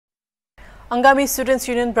Angami Students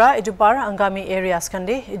Union bra edubar Angami areas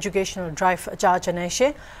kande educational drive cha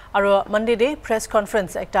janaishe aro Monday day press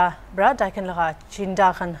conference ekta bra daikan laga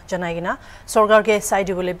chinda khan janaigina sorgar ge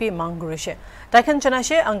side bolebi mangurishe daikan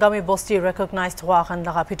janaishe Angami bosti recognized wa khan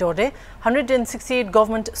laga pitode 168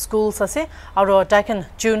 government schools ase aro daikan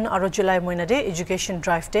June aro July moina de education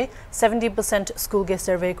drive day 70% school ge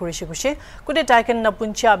survey kurishe kushe kude daikan na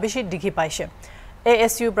puncha bishi dikhi paishe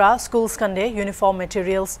ASU bra schools kande uniform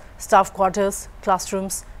materials, staff quarters,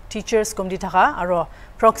 classrooms, teachers komdi thaka aro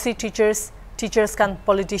proxy teachers kan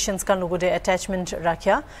politicians kan logode attachment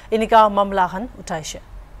rakhya enika mamla khan utaishe.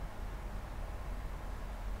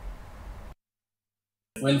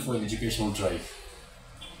 Went for an educational drive.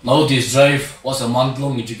 Now this drive was a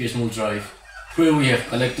month-long educational drive where we have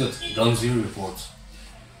collected ground zero reports.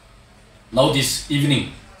 Now this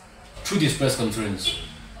evening, through this press conference,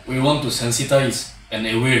 we want to sensitize and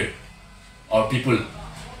aware our people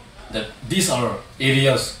that these are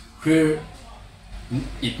areas where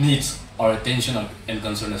it needs our attention and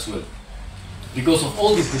concern as well. Because of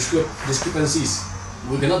all these discrepancies,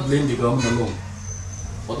 we cannot blame the government alone,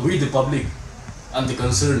 but we, the public, and the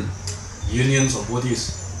concerned unions or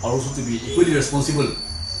bodies are also to be equally responsible,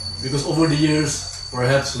 because over the years,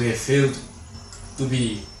 perhaps we have failed to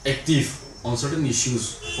be active on certain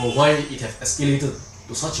issues for why it has escalated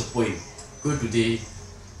to such a point where today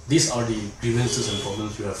these are the grievances and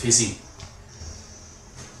problems we are facing.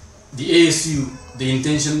 The ASU, the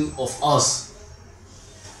intention of us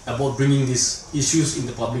about bringing these issues in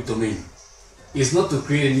the public domain is not to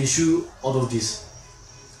create an issue out of these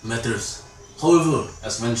matters. However,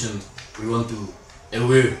 as mentioned, we want to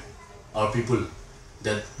aware our people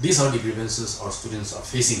that these are the grievances our students are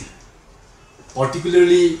facing,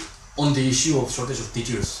 particularly on the issue of shortage of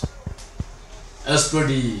teachers. As per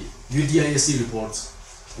the UDISC reports,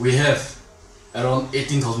 we have around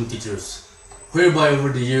 18,000 teachers, whereby over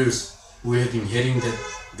the years we have been hearing that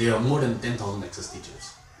there are more than 10,000 excess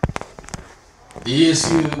teachers. The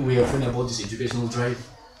ASU, we have heard about this educational drive.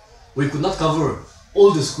 We could not cover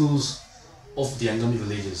all the schools of the Angami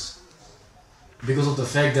villages because of the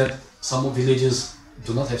fact that some villages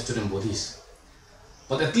do not have student bodies.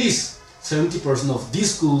 But at least 70% of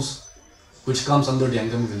these schools, which comes under the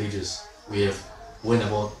Angami villages, we have went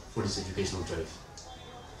about for this educational drive.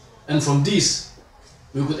 And from this,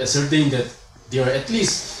 we could ascertain that there are at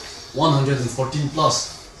least 114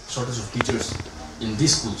 plus shortage of teachers in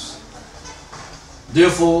these schools.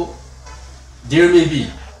 Therefore, there may be,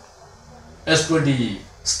 as per the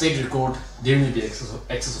state record, there may be excess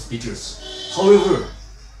of teachers. However,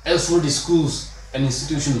 as for the schools and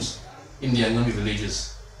institutions in the Angami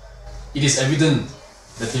villages, it is evident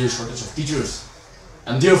that there is shortage of teachers,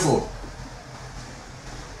 and therefore,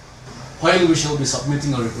 while we shall be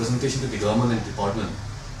submitting our representation to the government and department,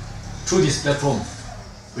 through this platform,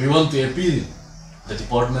 we want to appeal the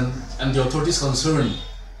department and the authorities concerned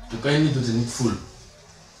to kindly do the needful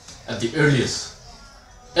at the earliest.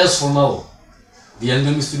 As for now, the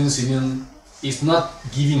Angami Students Union is not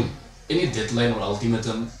giving any deadline or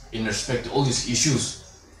ultimatum in respect to all these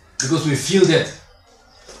issues, because we feel that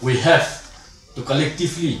we have to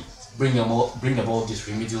collectively bring about these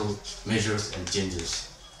remedial measures and changes.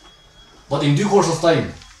 But in due course of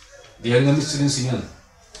time, the Angami Students Union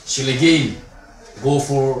shall again go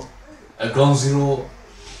for a ground zero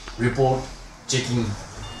report, checking,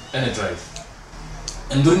 and a drive.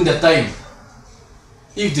 And during that time,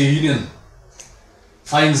 if the union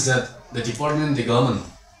finds that the department and the government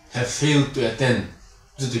have failed to attend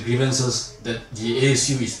to the grievances that the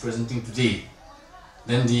ASU is presenting today,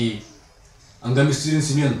 then the Angami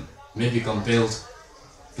Students Union may be compelled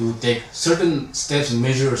to take certain steps and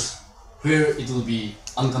measures where it will be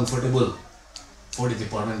uncomfortable for the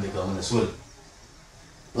department and the government as well.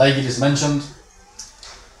 Like it is mentioned,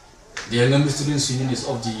 the Angami Students Union is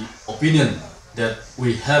of the opinion that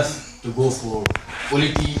we have to go for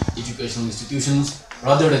quality educational institutions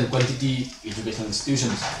rather than quantity educational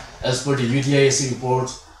institutions. As per the UDISC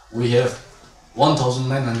report, we have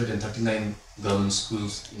 1,939 government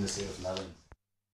schools in the state of Nagaland.